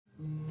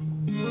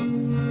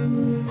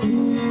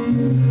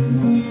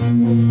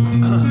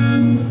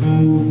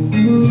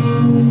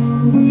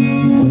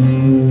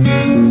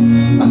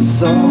I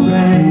saw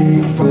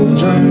rain from a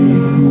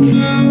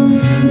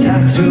drink,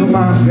 tattoo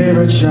my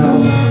favorite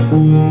show.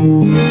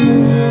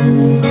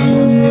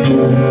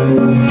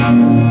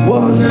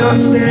 Was it a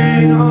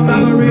sting or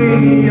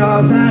memory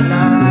of that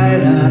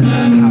night and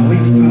how we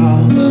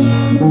felt?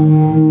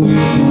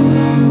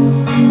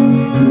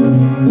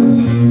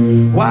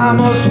 Why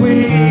must we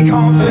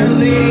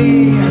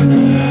constantly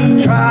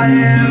try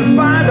and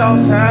find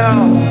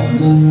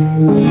ourselves?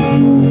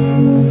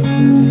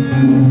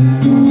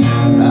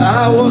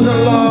 I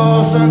wasn't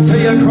lost until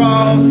you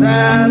crossed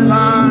that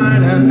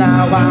line, and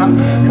now I'm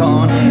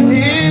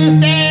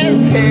confused as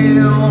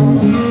hell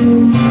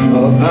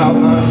about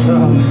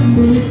myself.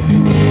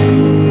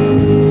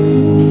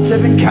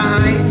 Different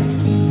kind,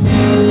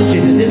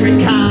 she's a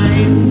different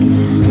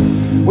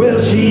kind.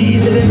 Well,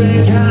 she's a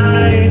different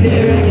kind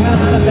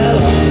of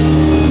Mellow.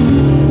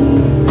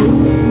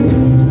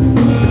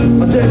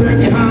 A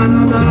different kind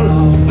of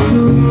Mellow.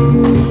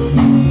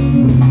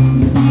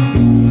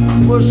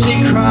 Well, she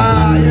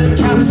crying,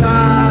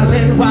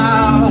 capsizing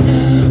while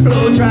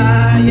blow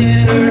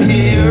drying her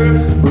hair.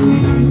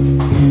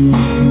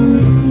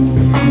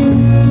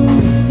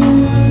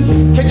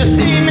 Can't you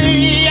see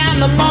me? I'm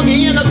the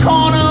monkey in the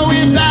corner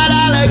with that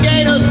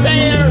alligator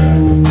stare.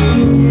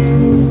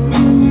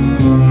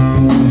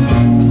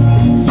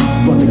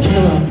 But the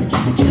killer,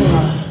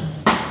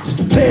 just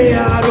to play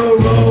out a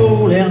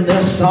role in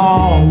this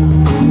song.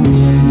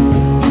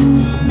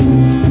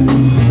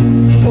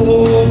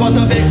 Oh, but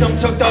the victim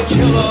took the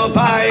killer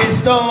by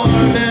storm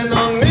in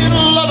the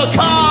middle of the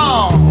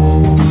call.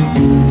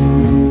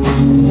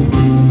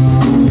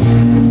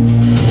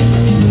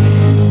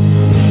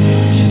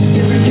 She's a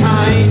different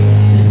kind.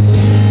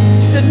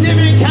 She's a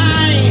different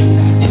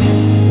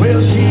kind.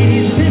 Well,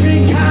 she's a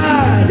different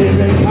kind of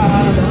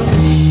Mellow.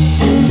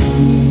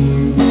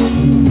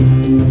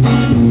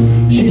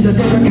 She's a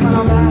different kind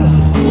of Mellow.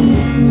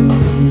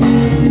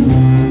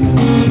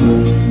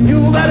 You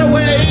better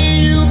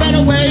wait, you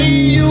better wait,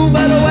 you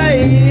better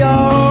wait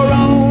your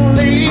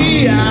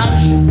only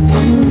option.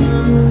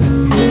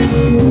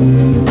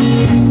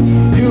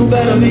 You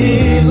better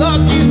be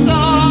lucky,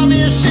 son,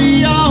 if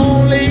she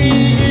only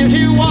gives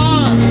you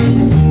one.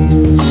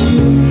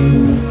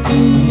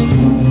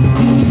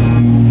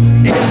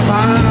 If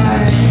I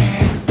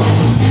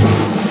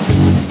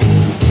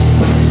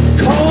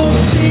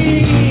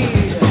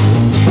concede,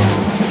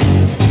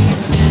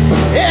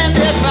 and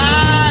if I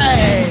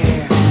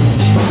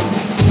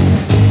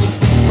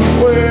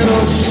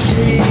will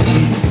see.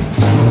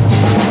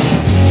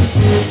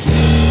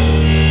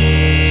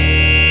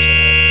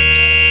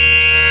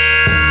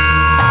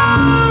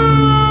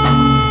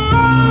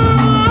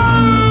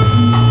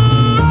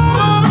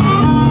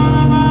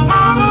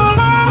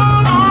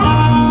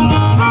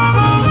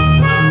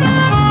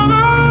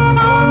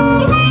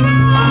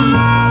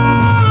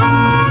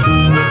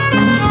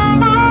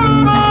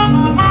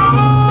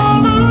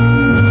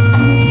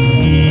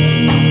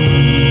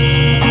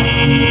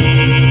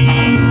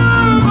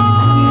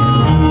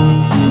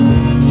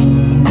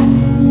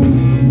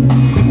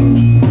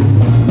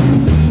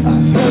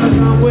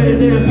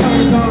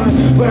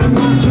 Where I'm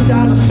not too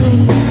down to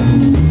suit.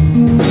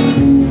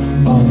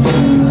 Oh,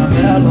 different kind of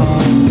Mellow.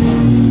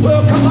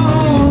 Well, come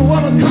on,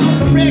 wanna come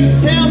correct to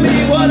tell me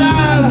what I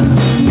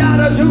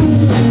gotta do.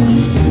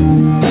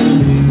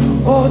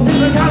 Oh,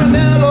 different kind of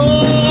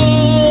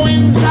Mellow.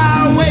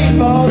 Inside, wait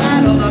for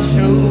that other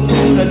shoe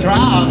to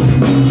drop.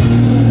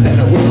 And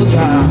it will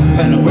drop,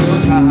 and it will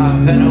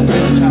drop, and it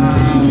will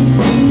drop.